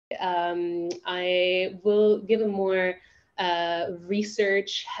I will give a more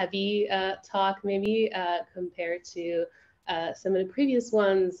research-heavy talk, maybe compared to some of the previous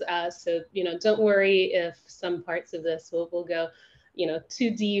ones. So, don't worry if some parts of this will go,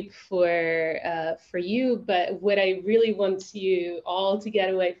 too deep for you. But what I really want you all to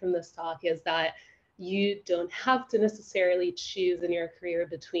get away from this talk is that you don't have to necessarily choose in your career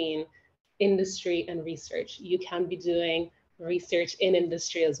between industry and research. You can be doing research in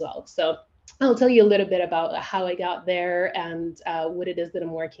industry as well. So I'll tell you a little bit about how I got there and what it is that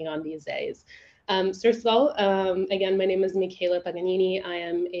I'm working on these days. So first of all, again, my name is Michela Paganini. I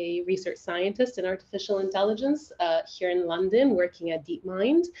am a research scientist in artificial intelligence here in London, working at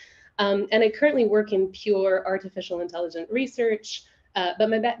DeepMind. And I currently work in pure artificial intelligence research, but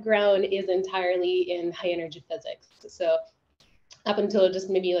my background is entirely in high energy physics. So up until just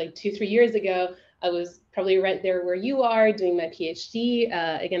maybe like 2-3 years ago, I was probably right there where you are doing my PhD,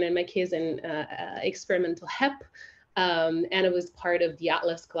 again, in my case in experimental HEP, and it was part of the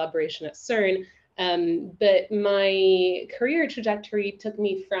Atlas collaboration at CERN. But my career trajectory took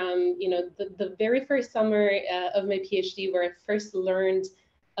me from, the very first summer of my PhD, where I first learned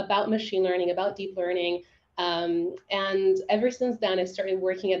about machine learning, about deep learning. And ever since then, I started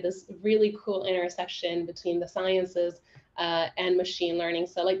working at this really cool intersection between the sciences and machine learning.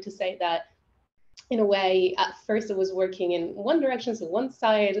 So I like to say that, in a way, at first I was working in one direction, so one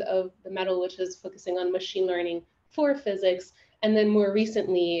side of the medal, which is focusing on machine learning for physics, and then more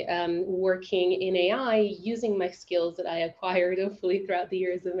recently working in AI, using my skills that I acquired hopefully throughout the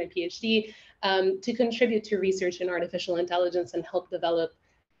years of my PhD to contribute to research in artificial intelligence and help develop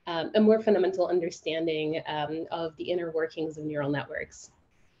a more fundamental understanding of the inner workings of neural networks.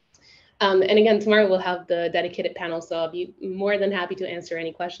 And again, tomorrow we'll have the dedicated panel, so I'll be more than happy to answer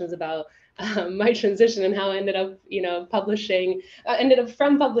any questions about my transition and how I ended up, publishing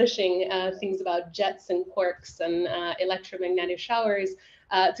things about jets and quarks and electromagnetic showers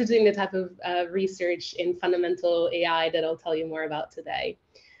to doing the type of research in fundamental AI that I'll tell you more about today.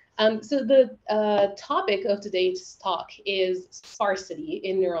 So the topic of today's talk is sparsity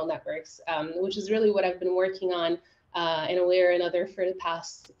in neural networks, which is really what I've been working on in a way or another for the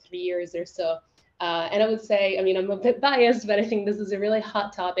past 3 years or so. And I would say, I'm a bit biased, but I think this is a really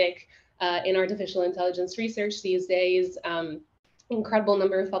hot topic in artificial intelligence research these days. Incredible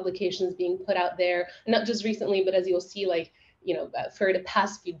number of publications being put out there, not just recently, but as you'll see, for the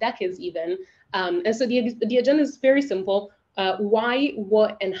past few decades even. And so the agenda is very simple. Why,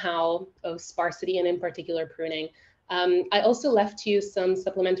 what, and how of sparsity, and in particular pruning. I also left you some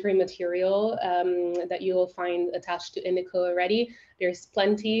supplementary material that you will find attached to Indico already. There's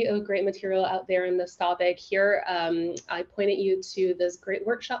plenty of great material out there on this topic. Here, I pointed you to this great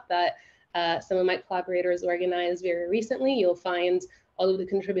workshop that some of my collaborators organized very recently. You'll find all of the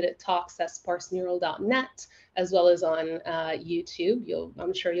contributed talks at sparseneural.net, as well as on YouTube.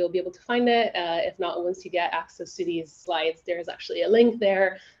 I'm sure you'll be able to find it. If not, once you get access to these slides, there's actually a link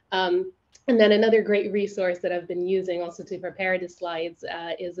there. And then another great resource that I've been using also to prepare the slides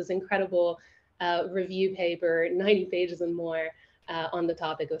is this incredible review paper, 90 pages and more, on the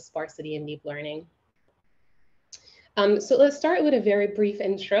topic of sparsity and deep learning. So let's start with a very brief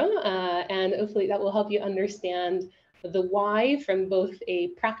intro, and hopefully that will help you understand the why from both a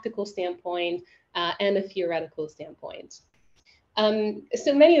practical standpoint and a theoretical standpoint.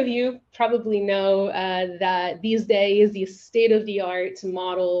 So many of you probably know that these days, these state-of-the-art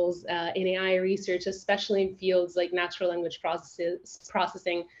models in AI research, especially in fields like natural language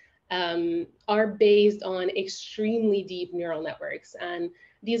processing, are based on extremely deep neural networks. And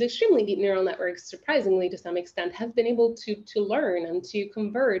these extremely deep neural networks, surprisingly to some extent, have been able to learn and to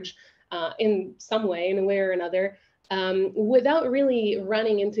converge in some way, in a way or another, without really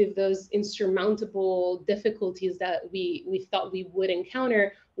running into those insurmountable difficulties that we thought we would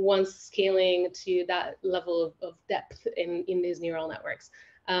encounter once scaling to that level of depth in these neural networks.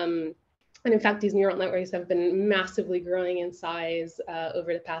 And in fact, these neural networks have been massively growing in size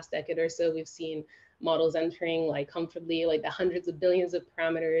over the past decade or so. We've seen models entering comfortably the hundreds of billions of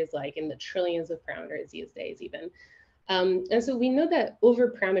parameters, in the trillions of parameters these days even. And so we know that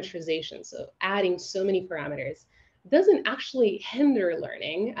over-parameterization, so adding so many parameters, doesn't actually hinder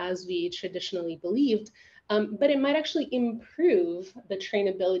learning as we traditionally believed, but it might actually improve the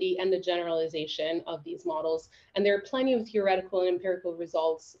trainability and the generalization of these models. And there are plenty of theoretical and empirical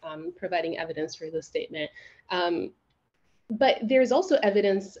results providing evidence for this statement. But there's also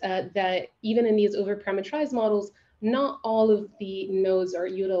evidence that even in these over-parameterized models, not all of the nodes are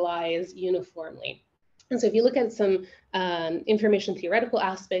utilized uniformly. And so if you look at some information theoretical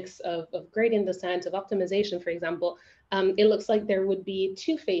aspects of gradient descent, of optimization, for example, it looks like there would be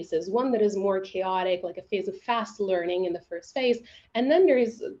two phases, one that is more chaotic, like a phase of fast learning in the first phase, and then there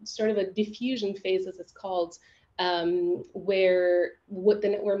is sort of a diffusion phase, as it's called, where what the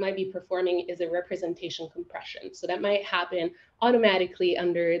network might be performing is a representation compression. So that might happen automatically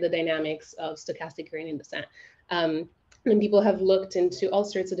under the dynamics of stochastic gradient descent. And people have looked into all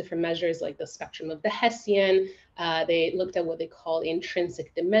sorts of different measures like the spectrum of the Hessian. They looked at what they call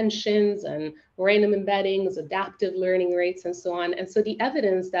intrinsic dimensions and random embeddings, adaptive learning rates, and so on. And so the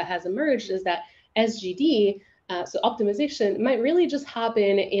evidence that has emerged is that SGD, so optimization, might really just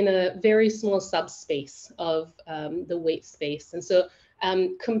happen in a very small subspace of the weight space. And so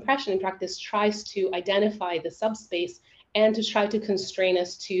compression in practice tries to identify the subspace and to try to constrain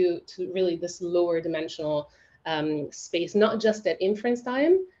us to really this lower dimensional space, not just at inference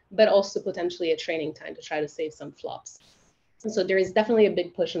time, but also potentially at training time to try to save some flops. And so there is definitely a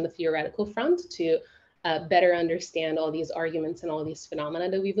big push on the theoretical front to better understand all these arguments and all these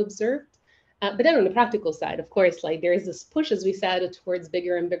phenomena that we've observed. But then on the practical side, of course, like there is this push, as we said, towards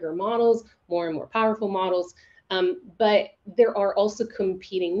bigger and bigger models, more and more powerful models. But there are also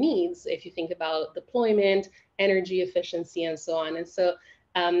competing needs if you think about deployment, energy efficiency, and so on. And so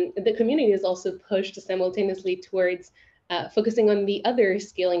the community is also pushed simultaneously towards focusing on the other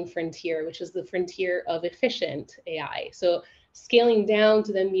scaling frontier, which is the frontier of efficient AI. So scaling down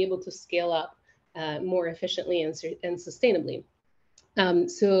to then be able to scale up more efficiently and sustainably.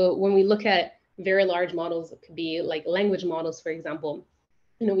 So when we look at very large models, it could be like language models, for example,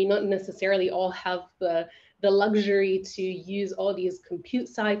 we not necessarily all have the luxury to use all these compute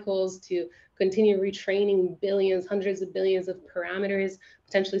cycles to continue retraining billions, hundreds of billions of parameters,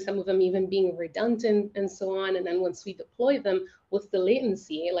 potentially some of them even being redundant and so on. And then once we deploy them, what's the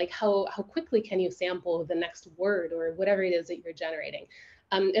latency? Like how quickly can you sample the next word or whatever it is that you're generating?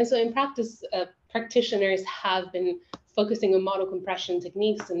 And so in practice, practitioners have been focusing on model compression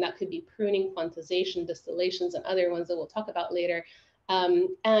techniques, and that could be pruning, quantization, distillations, and other ones that we'll talk about later.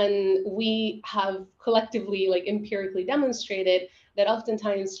 And we have collectively, like empirically demonstrated that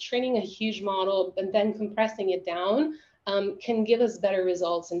oftentimes training a huge model and then compressing it down can give us better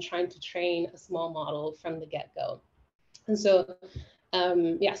results in trying to train a small model from the get-go. And so,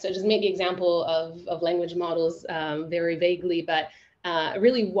 yeah, so I just made the example of language models very vaguely, but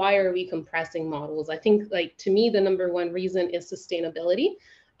really, why are we compressing models? I think, like, to me, the number one reason is sustainability.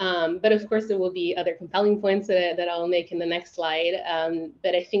 But of course, there will be other compelling points that I'll make in the next slide.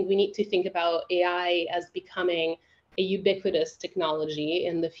 But I think we need to think about AI as becoming a ubiquitous technology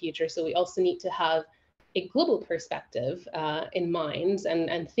in the future. So we also need to have a global perspective in mind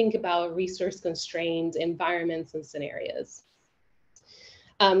and think about resource-constrained environments and scenarios.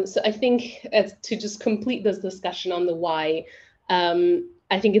 So I think to just complete this discussion on the why,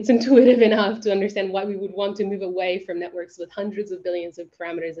 I think it's intuitive enough to understand why we would want to move away from networks with hundreds of billions of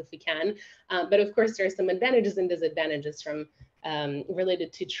parameters if we can. But of course, there are some advantages and disadvantages from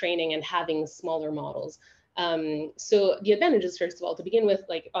related to training and having smaller models. So the advantages, first of all, to begin with,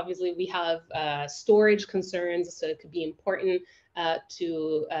 like obviously we have storage concerns, so it could be important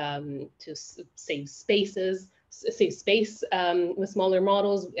to save space with smaller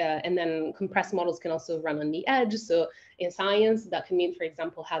models, and then compressed models can also run on the edge. So in science, that can mean, for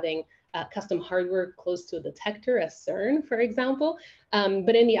example, having custom hardware close to a detector at CERN, for example.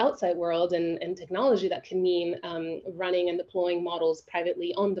 But in the outside world and technology, that can mean running and deploying models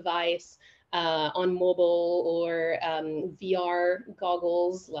privately on device, on mobile or VR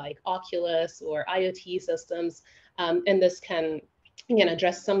goggles like Oculus or IoT systems. And this can, again,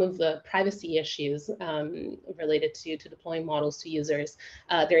 address some of the privacy issues related to deploying models to users.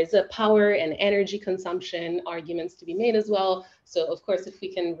 There is a power and energy consumption arguments to be made as well. So of course, if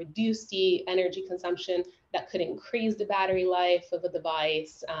we can reduce the energy consumption, that could increase the battery life of a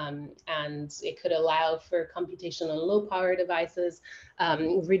device, and it could allow for computation on low power devices,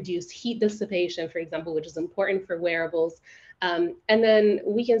 reduce heat dissipation, for example, which is important for wearables. And then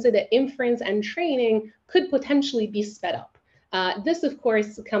we can say that inference and training could potentially be sped up. This, of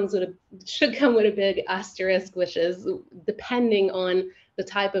course, should come with a big asterisk, which is depending on the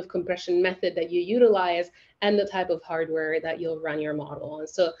type of compression method that you utilize and the type of hardware that you'll run your model on.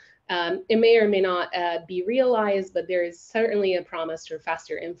 So it may or may not be realized, but there is certainly a promise for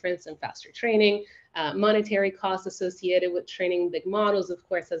faster inference and faster training. Monetary costs associated with training big models, of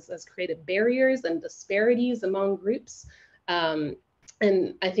course, has created barriers and disparities among groups. And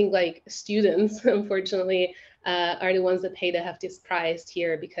I think like students, unfortunately, are the ones that pay the heftiest price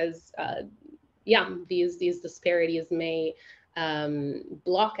here because, yeah, these disparities may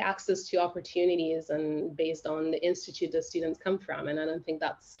block access to opportunities and based on the institute that students come from. And I don't think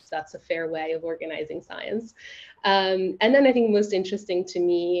that's a fair way of organizing science. And then I think most interesting to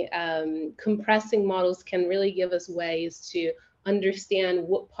me, compressing models can really give us ways to understand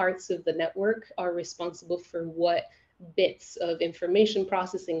what parts of the network are responsible for what bits of information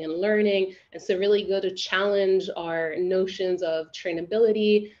processing and learning. And so really go to challenge our notions of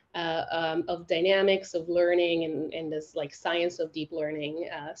trainability, of dynamics of learning, and this like science of deep learning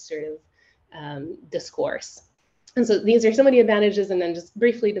sort of discourse. And so these are some of the advantages, and then just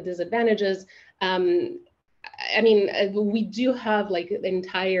briefly the disadvantages. I mean, we do have like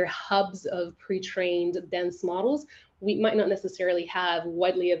entire hubs of pre-trained dense models. We might not necessarily have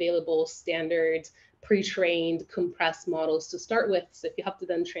widely available standard pre-trained compressed models to start with. So if you have to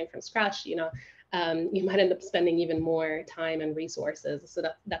then train from scratch, you know, you might end up spending even more time and resources. So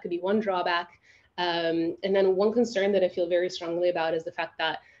that could be one drawback. And then one concern that I feel very strongly about is the fact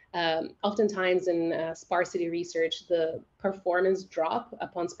that oftentimes in sparsity research, the performance drop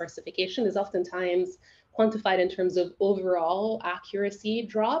upon sparsification is oftentimes quantified in terms of overall accuracy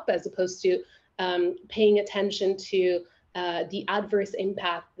drop, as opposed to paying attention to the adverse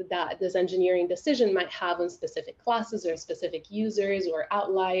impact that this engineering decision might have on specific classes or specific users or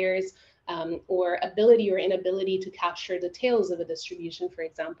outliers, or ability or inability to capture details of a distribution, for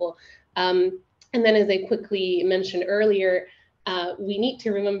example. And then, as I quickly mentioned earlier, we need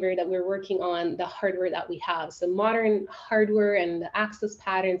to remember that we're working on the hardware that we have. So modern hardware and the access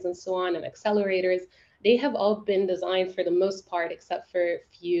patterns and so on and accelerators, they have all been designed for the most part, except for a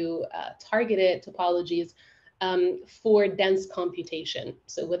few targeted topologies, for dense computation,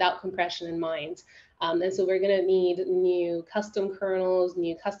 so without compression in mind. And so we're going to need new custom kernels,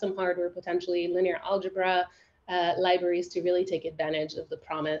 new custom hardware, potentially linear algebra libraries to really take advantage of the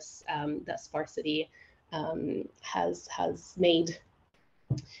promise that sparsity has made.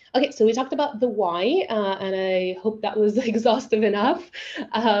 Okay, so we talked about the why, and I hope that was exhaustive enough.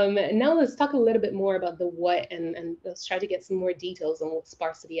 Now let's talk a little bit more about the what, and let's try to get some more details on what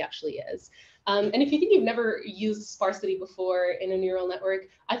sparsity actually is. And if you think you've never used sparsity before in a neural network,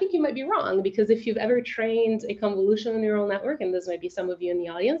 I think you might be wrong, because if you've ever trained a convolutional neural network, and this might be some of you in the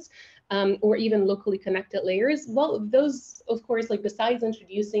audience, or even locally connected layers, well, those, of course, like besides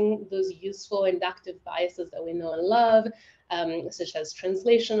introducing those useful inductive biases that we know and love, such as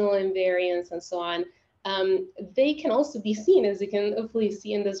translational invariance and so on, they can also be seen, as you can hopefully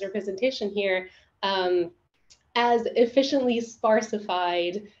see in this representation here, as efficiently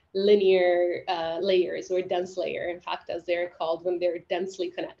sparsified linear layers, or dense layer, in fact, as they're called when they're densely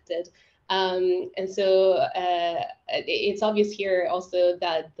connected. And so it's obvious here also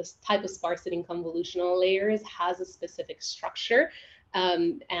that this type of sparsity in convolutional layers has a specific structure.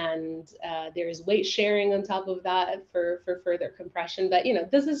 And there's weight sharing on top of that for further compression. But you know,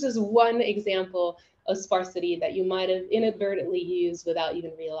 this is just one example of sparsity that you might have inadvertently used without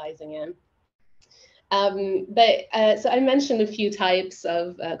even realizing it. So I mentioned a few types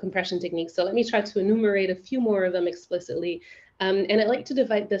of compression techniques. So let me try to enumerate a few more of them explicitly. And I'd like to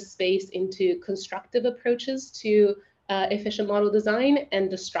divide this space into constructive approaches to efficient model design and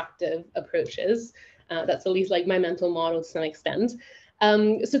destructive approaches. That's at least like my mental model to some extent.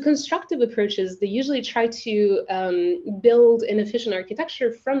 So constructive approaches, they usually try to build an efficient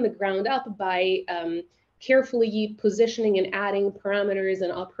architecture from the ground up by carefully positioning and adding parameters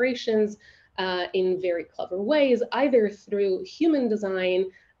and operations in very clever ways, either through human design,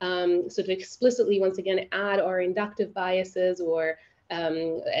 so to explicitly, once again, add our inductive biases or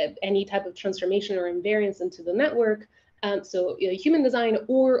any type of transformation or invariance into the network. So human design,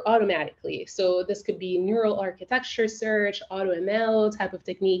 or automatically. So this could be neural architecture search, AutoML type of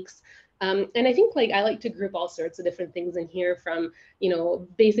techniques. And I think I like to group all sorts of different things in here, from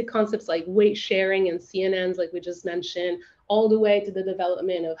basic concepts like weight sharing and CNNs, like we just mentioned, all the way to the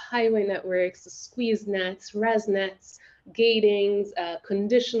development of highway networks, squeeze nets, res nets, gatings,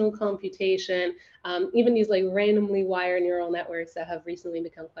 conditional computation, even these randomly wired neural networks that have recently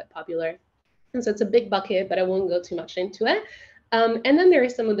become quite popular. And so it's a big bucket, but I won't go too much into it. And then there are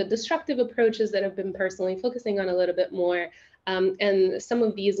some of the destructive approaches that I've been personally focusing on a little bit more. And some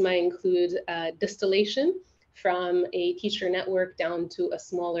of these might include distillation from a teacher network down to a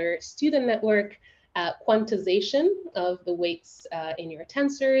smaller student network, quantization of the weights in your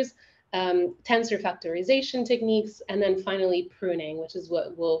tensors, tensor factorization techniques, and then finally pruning, which is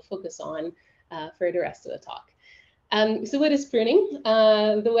what we'll focus on for the rest of the talk. So what is pruning?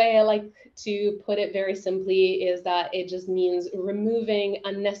 The way I like to put it very simply is that it just means removing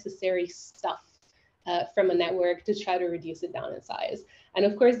unnecessary stuff from a network to try to reduce it down in size. And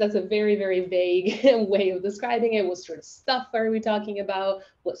of course, that's a very, very vague way of describing it. What sort of stuff are we talking about?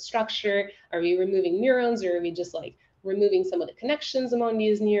 What structure? Are we removing neurons, or are we just like removing some of the connections among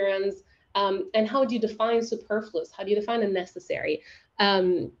these neurons? And how do you define superfluous? How do you define unnecessary?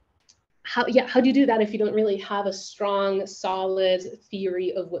 How do you do that if you don't really have a strong, solid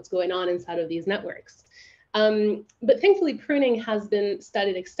theory of what's going on inside of these networks? But thankfully, pruning has been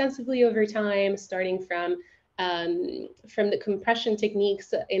studied extensively over time, starting from the compression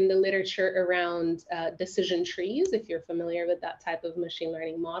techniques in the literature around decision trees, if you're familiar with that type of machine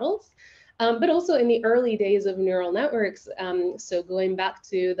learning models. But also in the early days of neural networks, so going back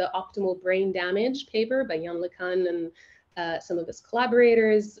to the optimal brain damage paper by Jan LeCun and some of his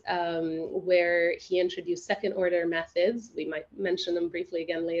collaborators, where he introduced second order methods. We might mention them briefly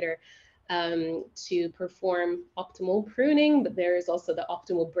again later, to perform optimal pruning, but there is also the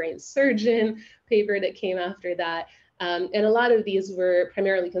optimal brain surgeon paper that came after that. And a lot of these were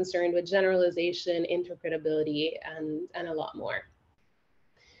primarily concerned with generalization, interpretability, and a lot more.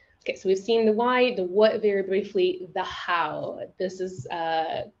 Okay, so we've seen the why, the what very briefly, the how. This is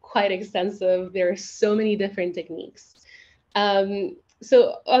quite extensive. There are so many different techniques.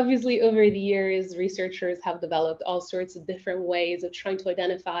 So obviously over the years, researchers have developed all sorts of different ways of trying to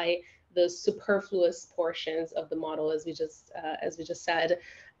identify the superfluous portions of the model, as we just said.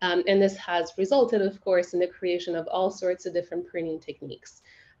 And this has resulted, of course, in the creation of all sorts of different pruning techniques.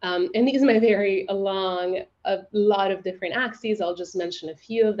 And these might vary along a lot of different axes. I'll just mention a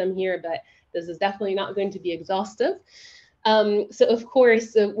few of them here, but this is definitely not going to be exhaustive. So of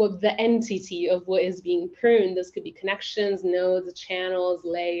course, what the entity of what is being pruned, this could be connections, nodes, channels,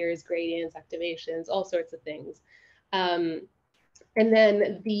 layers, gradients, activations, all sorts of things. And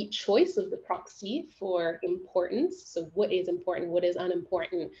then the choice of the proxy for importance. So what is important, what is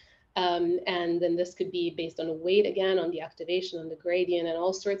unimportant? And then this could be based on a weight, again, on the activation, on the gradient, and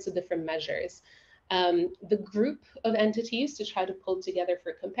all sorts of different measures. The group of entities to try to pull together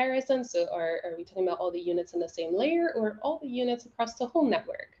for comparison. So are we talking about all the units in the same layer, or all the units across the whole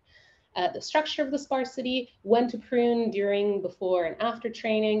network? The structure of the sparsity, when to prune, during, before, and after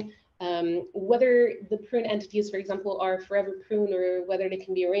training. Whether the prune entities, for example, are forever pruned, or whether they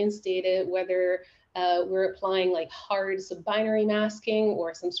can be reinstated, whether we're applying like hard sub-binary masking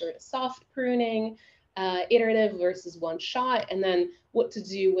or some sort of soft pruning, iterative versus one shot, and then what to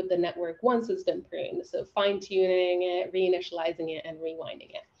do with the network once it's been pruned. So fine-tuning it, reinitializing it, and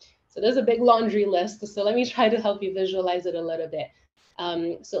rewinding it. So there's a big laundry list. So let me try to help you visualize it a little bit.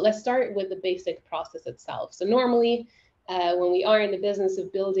 So let's start with the basic process itself. So normally, when we are in the business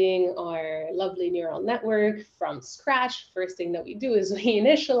of building our lovely neural network from scratch, first thing that we do is we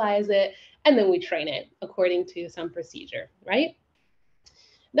initialize it, and then we train it according to some procedure, right?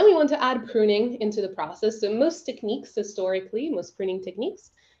 Then we want to add pruning into the process. So most techniques, historically, most pruning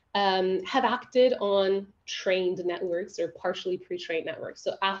techniques, have acted on trained networks or partially pre-trained networks,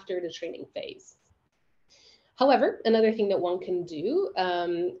 so after the training phase. However, another thing that one can do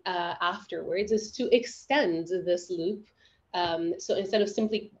afterwards is to extend this loop. So instead of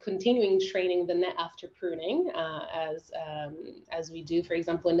simply continuing training the net after pruning, as we do, for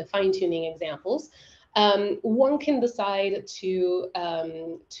example, in the fine-tuning examples, one can decide to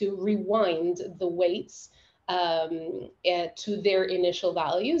rewind the weights to their initial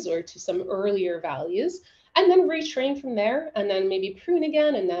values or to some earlier values, and then retrain from there, and then maybe prune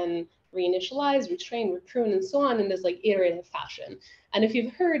again, and then reinitialize, retrain, reprune, and so on in this like iterative fashion. And if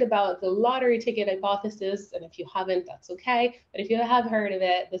you've heard about the lottery ticket hypothesis, and if you haven't, that's okay. But if you have heard of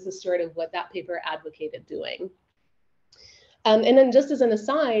it, this is sort of what that paper advocated doing. And then just as an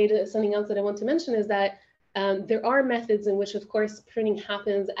aside, something else that I want to mention is that there are methods in which, of course, pruning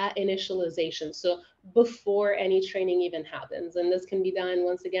happens at initialization, so before any training even happens. And this can be done,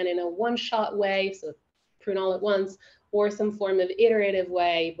 once again, in a one-shot way, so prune all at once, or some form of iterative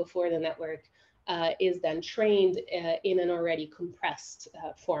way before the network is then trained in an already compressed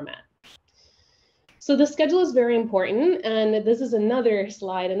format. So the schedule is very important, and this is another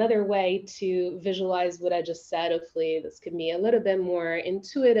slide, another way to visualize what I just said. Hopefully this can be a little bit more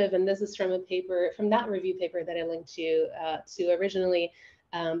intuitive, and this is from a paper, from that review paper that I linked to originally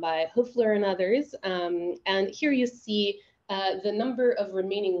by Hoefler and others. And here you see the number of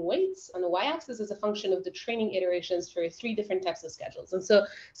remaining weights on the y-axis is a function of the training iterations for 3 different types of schedules. And so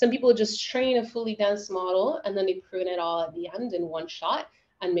some people just train a fully dense model, and then they prune it all at the end in one shot,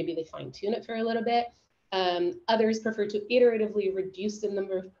 and maybe they fine tune it for a little bit. Others prefer to iteratively reduce the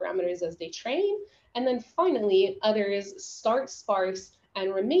number of parameters as they train. And then finally, others start sparse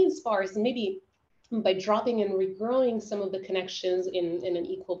and remain sparse, maybe by dropping and regrowing some of the connections in an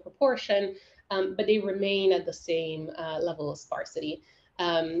equal proportion, but they remain at the same level of sparsity.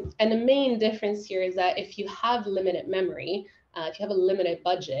 And the main difference here is that if you have limited memory, if you have a limited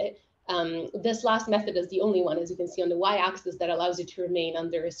budget, this last method is the only one, as you can see on the y-axis, that allows you to remain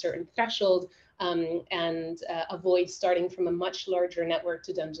under a certain threshold and avoid starting from a much larger network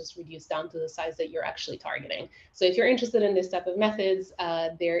to then just reduce down to the size that you're actually targeting. So if you're interested in this type of methods,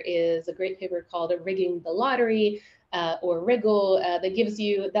 there is a great paper called Rigging the Lottery, or Wriggle, that gives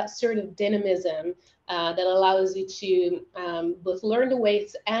you that sort of dynamism that allows you to both learn the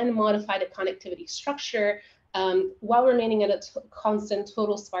weights and modify the connectivity structure while remaining at a constant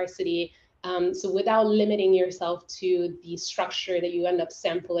total sparsity. So without limiting yourself to the structure that you end up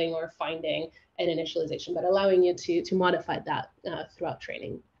sampling or finding at initialization, but allowing you to modify that throughout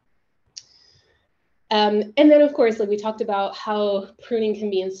training. And then, of course, like we talked about how pruning can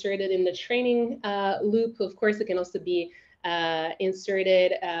be inserted in the training loop. Of course, it can also be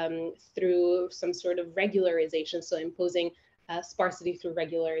inserted through some sort of regularization, so imposing sparsity through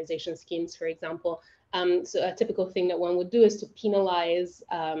regularization schemes, for example. So a typical thing that one would do is to penalize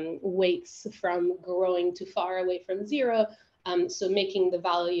weights from growing too far away from zero, so making the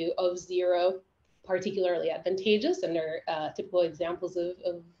value of zero particularly advantageous. And there are typical examples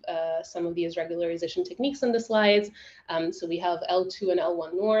of some of these regularization techniques on the slides. So we have L2 and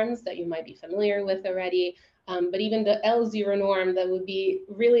L1 norms that you might be familiar with already. But even the L0 norm, that would be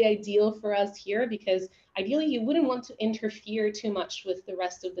really ideal for us here, because ideally you wouldn't want to interfere too much with the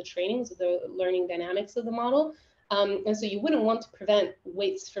rest of the trainings, the learning dynamics of the model. And so you wouldn't want to prevent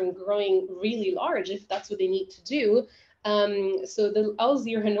weights from growing really large if that's what they need to do. So the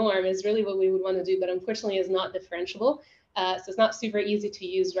L0 norm is really what we would want to do, but unfortunately is not differentiable. So it's not super easy to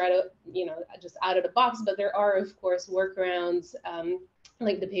use right out, just out of the box, but there are, of course, workarounds,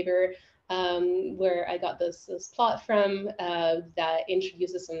 like the paper where I got this plot from that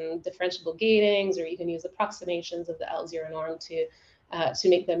introduces some differentiable gatings, or you can use approximations of the L0 norm to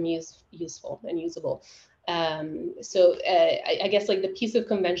make them useful and usable. So I guess like the piece of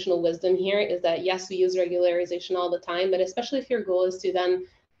conventional wisdom here is that, yes, we use regularization all the time, but especially if your goal is to then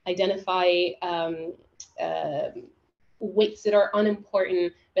identify weights that are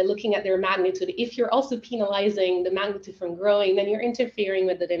unimportant by looking at their magnitude. If you're also penalizing the magnitude from growing, then you're interfering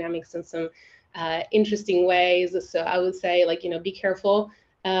with the dynamics in some interesting ways. So I would say, like, be careful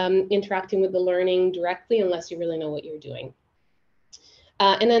interacting with the learning directly unless you really know what you're doing.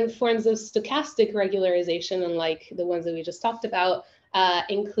 And then forms of stochastic regularization, unlike the ones that we just talked about,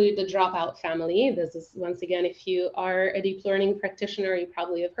 include the dropout family. This is, once again, if you are a deep learning practitioner, you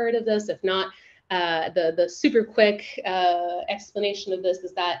probably have heard of this. If not, the super quick explanation of this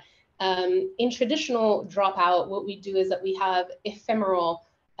is that in traditional dropout, what we do is that we have ephemeral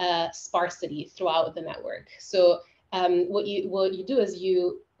sparsity throughout the network. So what you do is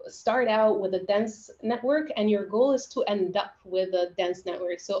you start out with a dense network, and your goal is to end up with a dense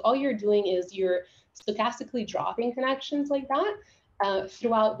network. So all you're doing is you're stochastically dropping connections like that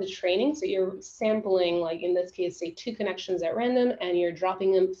throughout the training. So you're sampling, like in this case, say 2 connections at random, and you're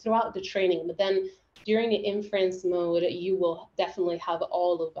dropping them throughout the training. But then during the inference mode, you will definitely have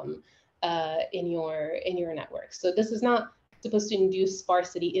all of them in your network. So this is not supposed to induce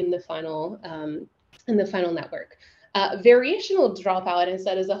sparsity in the final network. Variational dropout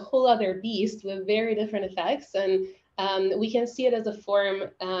instead is a whole other beast with very different effects, and we can see it as a form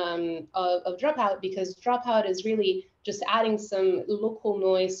of dropout, because dropout is really just adding some local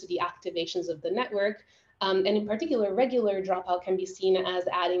noise to the activations of the network. And in particular, regular dropout can be seen as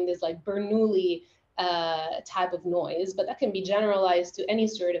adding this like Bernoulli type of noise, but that can be generalized to any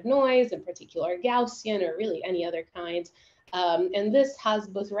sort of noise, in particular Gaussian or really any other kind. And this has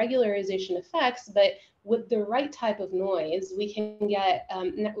both regularization effects, but with the right type of noise, we can get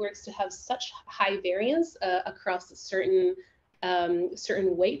networks to have such high variance across certain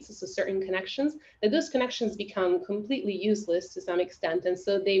weights, so certain connections, that those connections become completely useless to some extent. And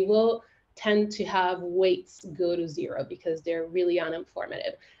so they will tend to have weights go to zero because they're really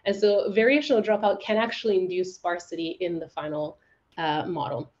uninformative. And so variational dropout can actually induce sparsity in the final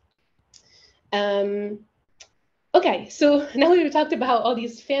model. Okay, so now we've talked about all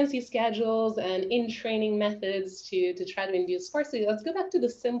these fancy schedules and in-training methods to try to induce sparsity. Let's go back to the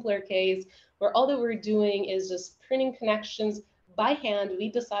simpler case where all that we're doing is just printing connections by hand.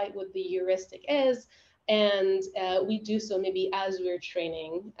 We decide what the heuristic is, and we do so maybe as we're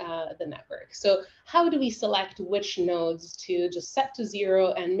training the network. So how do we select which nodes to just set to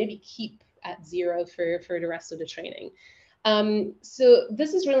zero and maybe keep at zero for the rest of the training? So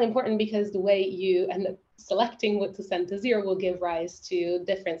this is really important because the way you end up selecting what to send to zero will give rise to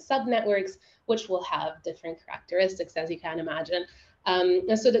different subnetworks, which will have different characteristics, as you can imagine.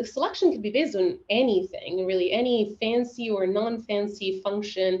 And so the selection could be based on anything, really any fancy or non-fancy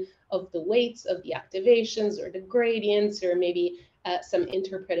function of the weights of the activations or the gradients, or maybe some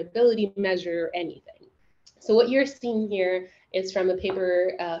interpretability measure or anything. So what you're seeing here is from a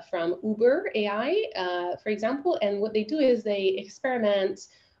paper from Uber AI, for example, and what they do is they experiment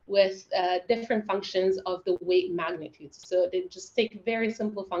with different functions of the weight magnitudes. So they just take very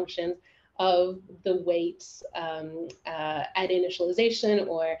simple functions of the weights at initialization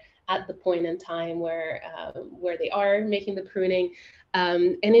or at the point in time where they are making the pruning.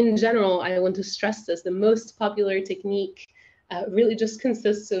 And in general, I want to stress this, the most popular technique really just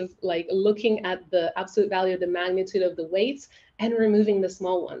consists of like looking at the absolute value of the magnitude of the weights and removing the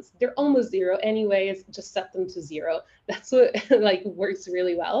small ones. They're almost zero anyways, just set them to zero. That's what like works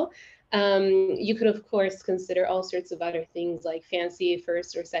really well. You could, of course, consider all sorts of other things like fancy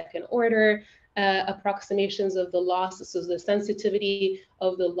first or second order approximations of the loss, so the sensitivity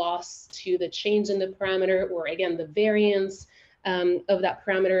of the loss to the change in the parameter, or again, the variance of that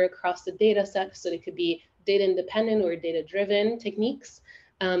parameter across the data set. So it could be data independent or data driven techniques.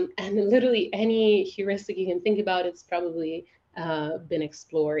 And literally any heuristic you can think about, it's probably been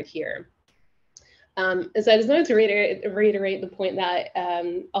explored here. So I just wanted to reiterate the point that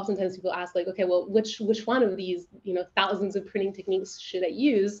oftentimes people ask, like, okay, well, which one of these, thousands of printing techniques should I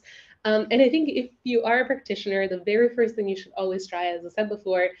use? And I think if you are a practitioner, the very first thing you should always try, as I said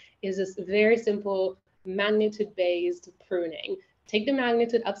before, is this very simple magnitude-based pruning. Take the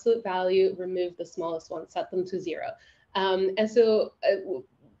magnitude absolute value, remove the smallest one, set them to zero. And so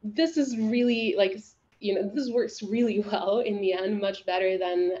this is really like, this works really well in the end, much better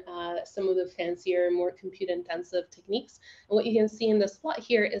than some of the fancier, more compute-intensive techniques. And what you can see in this plot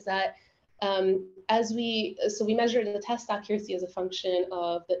here is that we measure the test accuracy as a function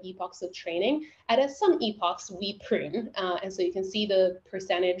of the epochs of training. At some epochs, we prune. And so you can see the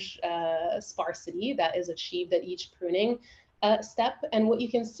percentage sparsity that is achieved at each pruning step. And what you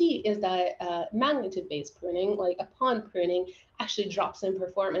can see is that magnitude-based pruning, like upon pruning, actually drops in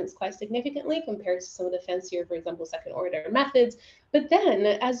performance quite significantly compared to some of the fancier, for example, second order methods. But then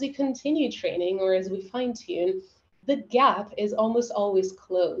as we continue training or as we fine tune, the gap is almost always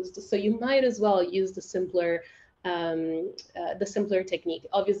closed. So you might as well use the simpler technique.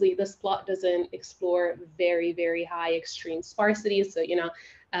 Obviously, this plot doesn't explore very, very high extreme sparsity. So,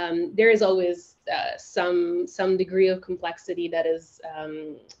 there is always some degree of complexity that is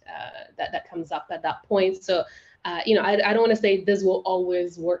that comes up at that point. So, I don't want to say this will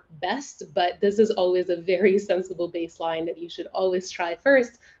always work best, but this is always a very sensible baseline that you should always try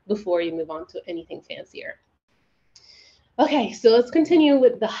first before you move on to anything fancier. Okay, so let's continue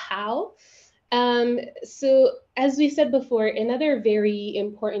with the how. So as we said before, another very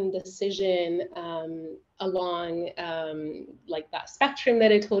important decision along like that spectrum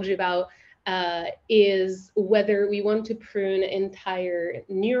that I told you about is whether we want to prune entire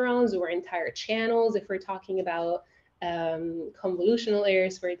neurons or entire channels, if we're talking about convolutional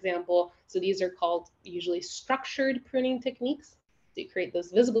layers, for example. So these are called usually structured pruning techniques to create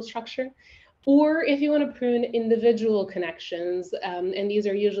this visible structure. Or if you want to prune individual connections, and these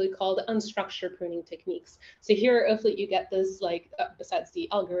are usually called unstructured pruning techniques. So here, hopefully you get this, like, besides the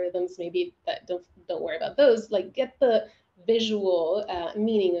algorithms, maybe that don't worry about those, like get the visual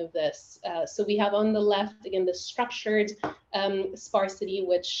meaning of this. So we have on the left, again, the structured sparsity,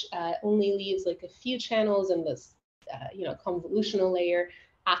 which only leaves like a few channels in this, convolutional layer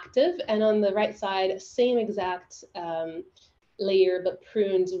active. And on the right side, same exact layer, but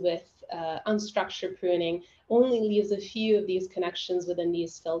pruned with unstructured pruning, only leaves a few of these connections within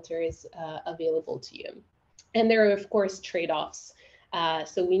these filters available to you. And there are, of course, trade-offs.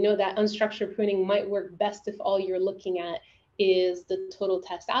 So we know that unstructured pruning might work best if all you're looking at is the total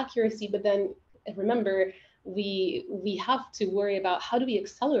test accuracy, but then remember, we have to worry about how do we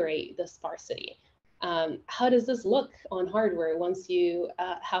accelerate the sparsity? How does this look on hardware once you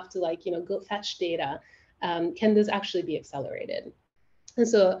have to go fetch data? Can this actually be accelerated? And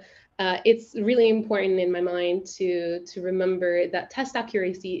so it's really important in my mind to remember that test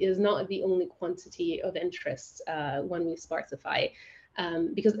accuracy is not the only quantity of interest when we sparsify.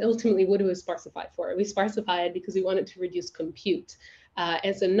 Because ultimately, what do we sparsify for? We sparsify it because we want it to reduce compute.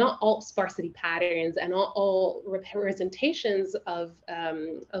 And so not all sparsity patterns and not all representations of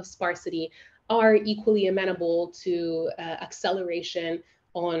sparsity are equally amenable to acceleration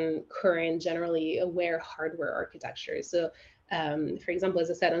on current, generally aware hardware architectures. So for example, as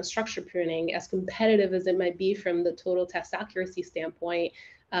I said, unstructured pruning, as competitive as it might be from the total test accuracy standpoint,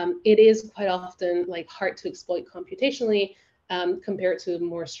 it is quite often hard to exploit computationally compared to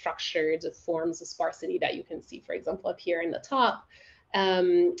more structured forms of sparsity that you can see, for example, up here in the top.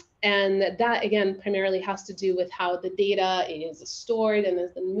 And that, again, primarily has to do with how the data is stored and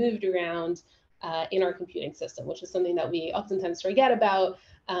is then moved around in our computing system, which is something that we oftentimes forget about,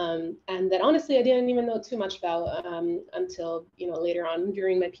 and that honestly I didn't even know too much about until later on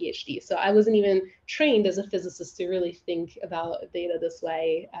during my PhD. So I wasn't even trained as a physicist to really think about data this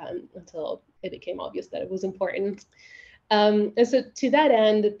way until it became obvious that it was important. And so to that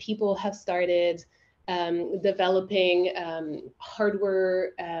end, people have started developing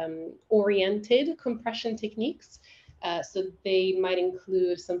hardware-oriented compression techniques. So they might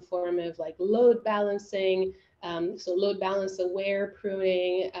include some form of like load balancing, so load balance aware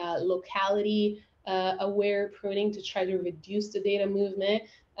pruning, locality aware pruning to try to reduce the data movement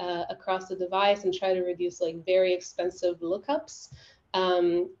across the device and try to reduce like very expensive lookups.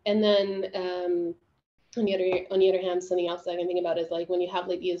 And then on the other hand, something else that I can think about is like when you have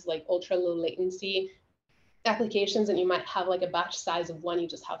like these like ultra low latency applications and you might have like a batch size of one, you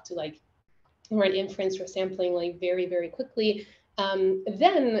just have to like run inference or sampling like very, very quickly.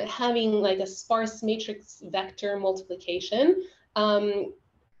 Then having like a sparse matrix vector multiplication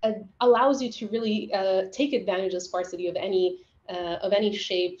allows you to really take advantage of sparsity of any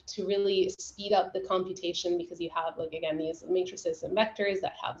shape to really speed up the computation, because you have like, again, these matrices and vectors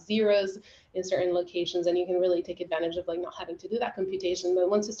that have zeros in certain locations, and you can really take advantage of like not having to do that computation. But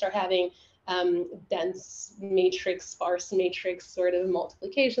once you start having dense matrix, sparse matrix sort of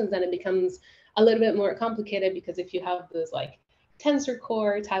multiplications, then it becomes a little bit more complicated, because if you have those like tensor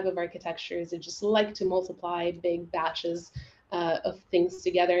core type of architectures, they just like to multiply big batches of things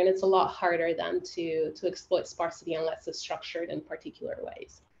together, and it's a lot harder then to exploit sparsity unless it's structured in particular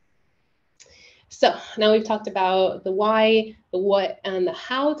ways. So now we've talked about the why, the what, and the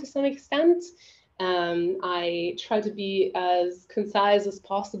how to some extent. I try to be as concise as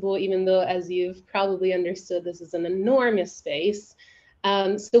possible, even though, as you've probably understood, this is an enormous space.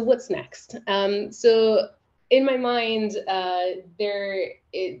 So what's next? So in my mind,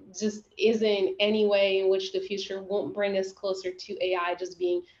 it just isn't any way in which the future won't bring us closer to AI just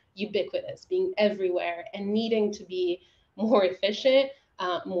being ubiquitous, being everywhere, and needing to be more efficient,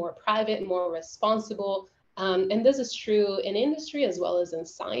 more private, more responsible. And this is true in industry as well as in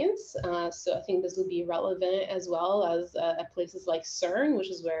science. So I think this will be relevant as well as at places like CERN, which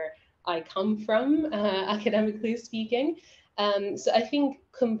is where I come from, academically speaking. So I think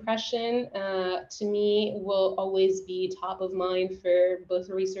compression, to me, will always be top of mind for both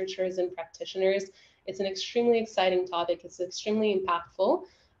researchers and practitioners. It's an extremely exciting topic. It's extremely impactful.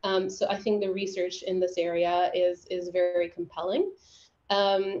 So I think the research in this area is very compelling.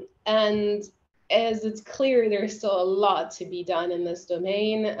 And as it's clear, there's still a lot to be done in this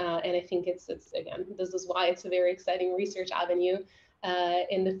domain. And I think it's again, this is why it's a very exciting research avenue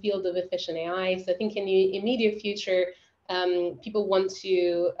in the field of efficient AI. So I think in the immediate future, people want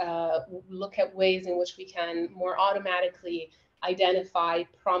to look at ways in which we can more automatically identify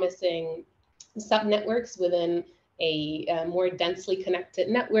promising subnetworks within a more densely connected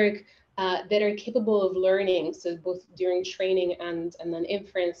network that are capable of learning, so both during training and then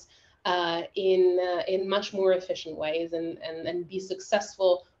inference in much more efficient ways, and be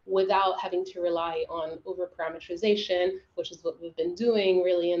successful without having to rely on over-parameterization, which is what we've been doing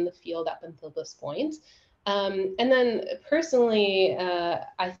really in the field up until this point. And then personally,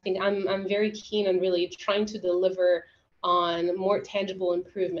 I think I'm very keen on really trying to deliver on more tangible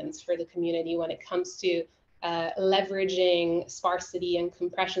improvements for the community when it comes to leveraging sparsity and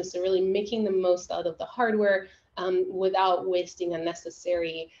compression. So really making the most out of the hardware without wasting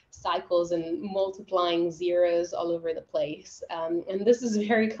unnecessary cycles and multiplying zeros all over the place. And this is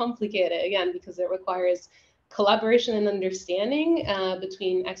very complicated, again, because it requires collaboration and understanding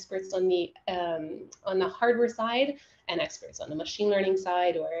between experts on the hardware side and experts on the machine learning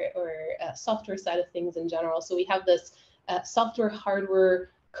side or software side of things in general. So we have this software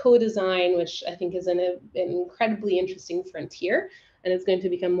hardware co-design, which I think is an incredibly interesting frontier, and it's going to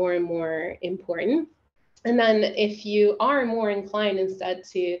become more and more important. And then if you are more inclined instead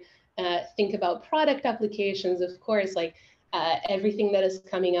to think about product applications, of course, like everything that is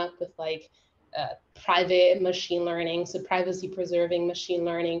coming up with like private machine learning, so privacy preserving machine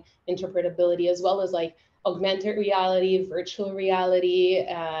learning, interpretability, as well as like augmented reality, virtual reality,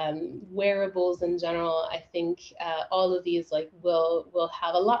 wearables in general. I think all of these like will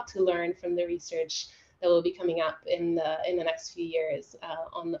have a lot to learn from the research that will be coming up in the next few years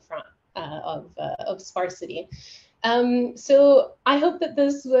on the front of sparsity. So I hope that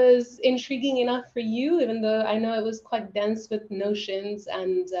this was intriguing enough for you, even though I know it was quite dense with notions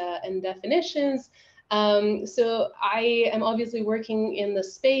and definitions. So I am obviously working in the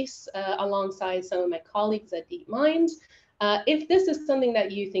space alongside some of my colleagues at DeepMind. If this is something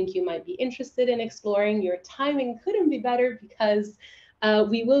that you think you might be interested in exploring, your timing couldn't be better because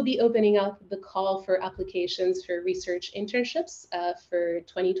we will be opening up the call for applications for research internships for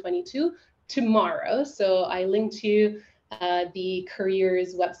 2022 tomorrow. So I linked you the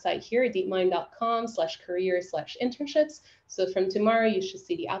careers website here, deepmind.com/careers/internships. So from tomorrow, you should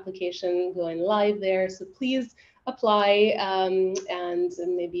see the application going live there. So please apply, and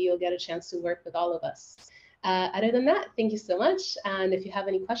maybe you'll get a chance to work with all of us. Other than that, thank you so much. And if you have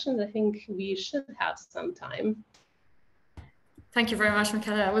any questions, I think we should have some time. Thank you very much,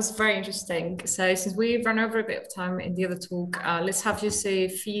 Michela. That was very interesting. So since we've run over a bit of time in the other talk, let's have just a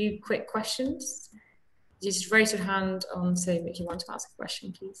few quick questions. Just raise your hand on Zoom if you want to ask a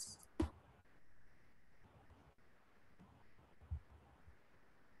question, please.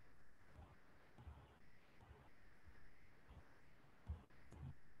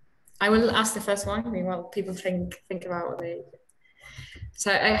 I will ask the first one while people think about what they.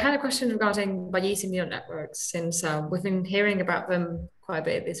 So I had a question regarding Bayesian neural networks, since we've been hearing about them quite a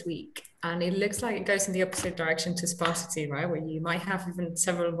bit this week, and it looks like it goes in the opposite direction to sparsity, right? Where you might have even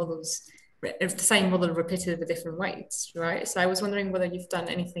several models, if the same model repeated with different weights, right? So I was wondering whether you've done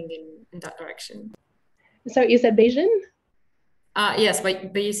anything in that direction. So you said Bayesian? Yes,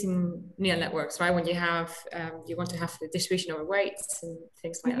 but using neural networks, right? When you have, you want to have the distribution over weights and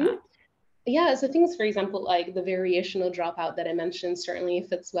things like that. Yeah, so things, for example, like the variational dropout that I mentioned certainly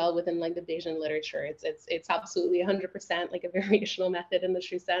fits well within like the Bayesian literature. It's absolutely 100% like a variational method in the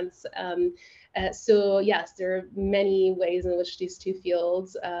true sense. So yes, there are many ways in which these two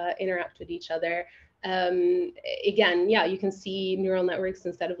fields interact with each other. Again, yeah, you can see neural networks,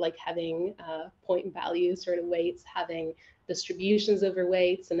 instead of like having point values sort of weights, having distributions over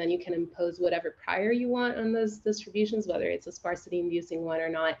weights, and then you can impose whatever prior you want on those distributions, whether it's a sparsity inducing one or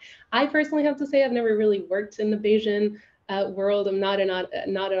not. I personally have to say I've never really worked in the Bayesian world. I'm not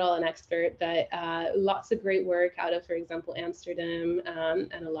at all an expert, but lots of great work out of, for example, Amsterdam,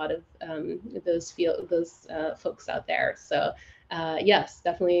 and a lot of those folks out there. So yes,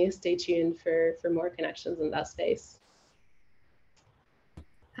 definitely stay tuned for more connections in that space.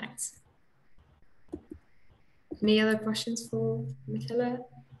 Thanks. Any other questions for Michela?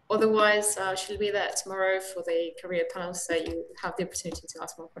 Otherwise, she'll be there tomorrow for the career panel, so you have the opportunity to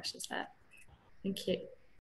ask more questions there. Thank you.